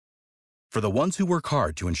For the ones who work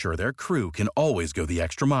hard to ensure their crew can always go the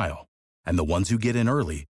extra mile, and the ones who get in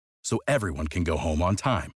early so everyone can go home on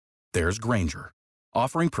time, there's Grainger,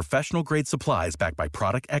 offering professional-grade supplies backed by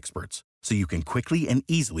product experts so you can quickly and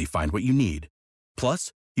easily find what you need.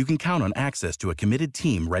 Plus, you can count on access to a committed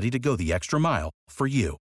team ready to go the extra mile for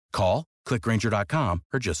you. Call, click Grainger.com,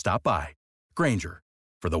 or just stop by. Grainger,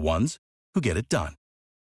 for the ones who get it done.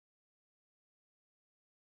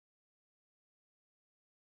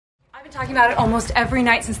 I've been talking about it almost every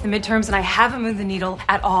night since the midterms, and I haven't moved the needle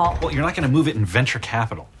at all. Well, you're not going to move it in venture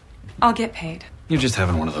capital. I'll get paid. You're just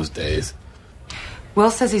having one of those days. Will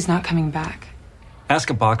says he's not coming back. Ask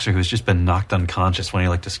a boxer who's just been knocked unconscious when he'd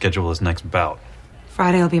like to schedule his next bout.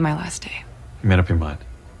 Friday will be my last day. You made up your mind?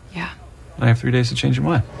 Yeah. I have 3 days to change your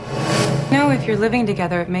mind. No, if you're living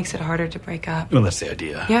together, it makes it harder to break up. Well, that's the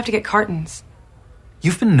idea. You have to get cartons.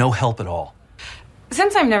 You've been no help at all.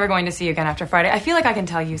 Since I'm never going to see you again after Friday, I feel like I can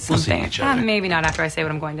tell you something. We'll see each other. Maybe not after I say what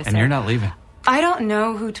I'm going to say. And you're not leaving. I don't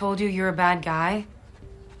know who told you you're a bad guy,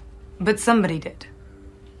 but somebody did.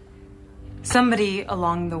 Somebody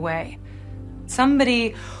along the way.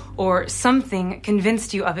 Somebody or something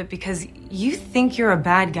convinced you of it because you think you're a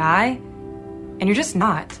bad guy, and you're just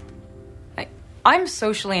not. I'm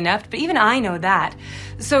socially inept, but even I know that.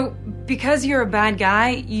 So, because you're a bad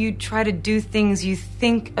guy, you try to do things you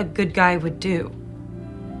think a good guy would do.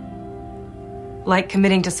 Like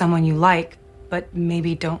committing to someone you like, but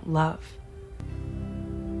maybe don't love.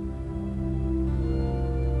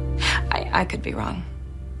 I could be wrong.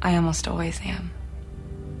 I almost always am.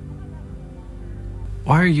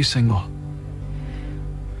 Why are you single?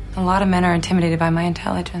 A lot of men are intimidated by my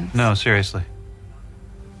intelligence. No, seriously.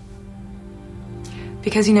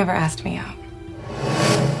 Because you never asked me out.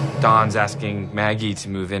 Don's asking Maggie to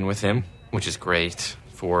move in with him, which is great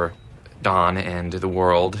for Don and the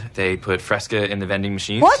world. They put Fresca in the vending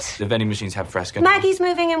machines. What? The vending machines have Fresca. Maggie's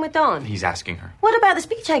moving in with Don. He's asking her. What about the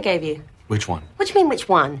speech I gave you? Which one? What do you mean, which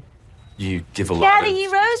one? You give a lot Gather of... ye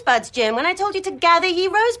rosebuds, Jim. When I told you to gather ye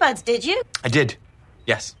rosebuds, did you? I did.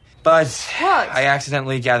 Yes. But What? I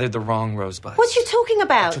accidentally gathered the wrong rosebuds. What you talking I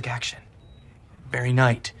about? took action. Very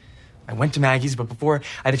night. I went to Maggie's, but before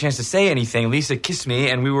I had a chance to say anything, Lisa kissed me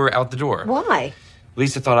and we were out the door. Why?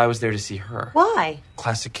 Lisa thought I was there to see her. Why?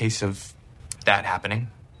 Classic case of that happening.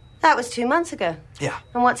 That was 2 months ago. Yeah.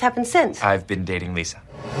 And what's happened since? I've been dating Lisa.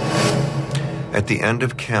 At the end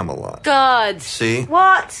of Camelot. God. See?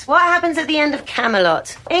 What? What happens at the end of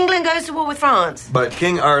Camelot? England goes to war with France. But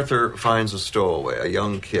King Arthur finds a stowaway, a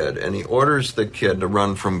young kid, and he orders the kid to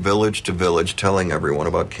run from village to village telling everyone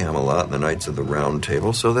about Camelot and the Knights of the Round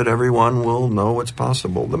Table so that everyone will know what's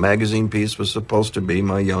possible. The magazine piece was supposed to be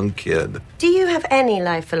my young kid. Do you have any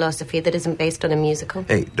life philosophy that isn't based on a musical?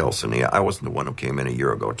 Hey, Dulcinea, I wasn't the one who came in a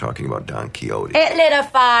year ago talking about Don Quixote. It lit a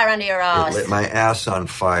fire under your It ass. lit my ass on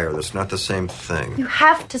fire. That's not the same thing. You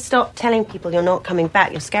have to stop telling people you're not coming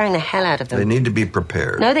back. You're scaring the hell out of them. They need to be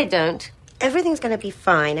prepared. No, they don't. Everything's going to be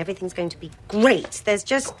fine. Everything's going to be great. There's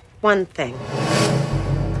just one thing.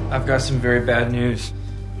 I've got some very bad news.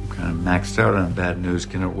 I'm kind of maxed out on bad news.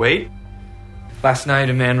 Can it wait? Last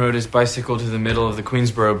night, a man rode his bicycle to the middle of the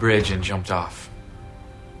Queensboro Bridge and jumped off.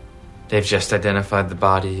 They've just identified the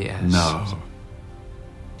body as... No.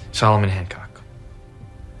 Solomon Hancock.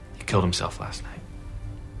 He killed himself last night.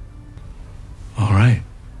 All right.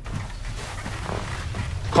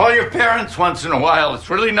 Call your parents once in a while. It's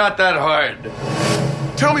really not that hard.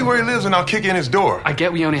 Tell me where he lives and I'll kick in his door. I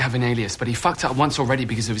get we only have an alias, but he fucked up once already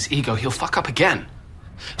because of his ego. He'll fuck up again.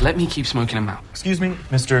 Let me keep smoking him out. Excuse me,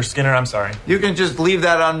 Mr. Skinner, I'm sorry. You can just leave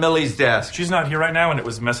that on Millie's desk. She's not here right now and it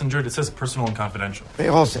was messengered. It says personal and confidential. They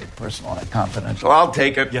all say personal and confidential. I'll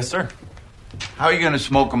take it. Yes, sir. How are you going to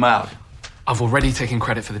smoke him out? I've already taken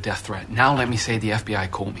credit for the death threat. Now let me say the FBI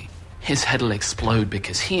call me. His head will explode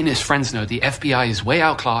because he and his friends know the FBI is way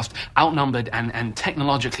outclassed, outnumbered, and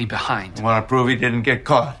technologically behind. You want to prove he didn't get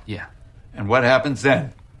caught? Yeah. And what happens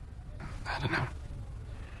then? I don't know.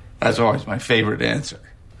 That's always my favorite answer.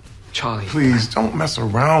 Charlie. Please, don't mess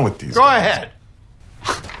around with these Go guys. ahead.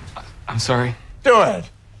 I'm sorry. Do it.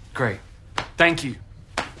 Great. Thank you.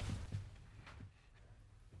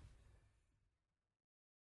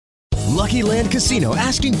 Lucky Land Casino,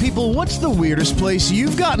 asking people, what's the weirdest place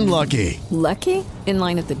you've gotten lucky? Lucky? In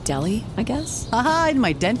line at the deli, I guess? Aha, in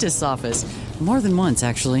my dentist's office. More than once,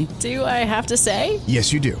 actually. Do I have to say?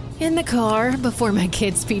 Yes, you do. In the car before my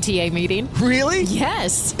kids' PTA meeting. Really?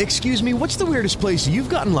 Yes. Excuse me, what's the weirdest place you've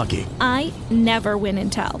gotten lucky? I never win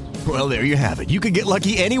and tell. Well, there you have it. You can get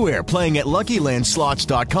lucky anywhere, playing at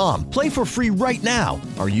LuckyLandSlots.com. Play for free right now.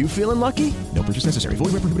 Are you feeling lucky? No purchase necessary.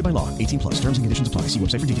 Void where prohibited by law. 18+. Terms and conditions apply. See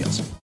website for details.